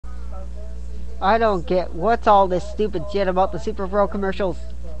I don't get what's all this stupid shit about the Super Bowl commercials.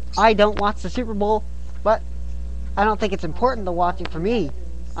 I don't watch the Super Bowl, but I don't think it's important to watch it for me.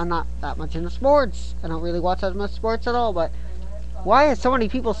 I'm not that much into sports. I don't really watch that much sports at all, but why are so many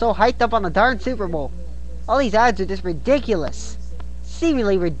people so hyped up on the darn Super Bowl? All these ads are just ridiculous.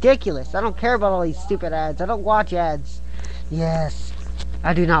 Seemingly ridiculous. I don't care about all these stupid ads. I don't watch ads. Yes,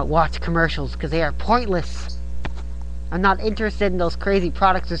 I do not watch commercials because they are pointless. I'm not interested in those crazy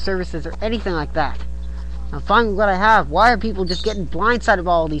products or services or anything like that. I'm fine with what I have. Why are people just getting blindsided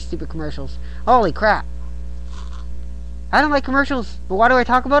by all these stupid commercials? Holy crap. I don't like commercials, but why do I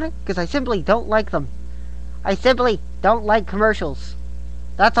talk about it? Because I simply don't like them. I simply don't like commercials.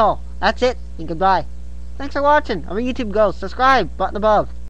 That's all. That's it, and goodbye. Thanks for watching. I'm a YouTube Ghost. Subscribe, button above.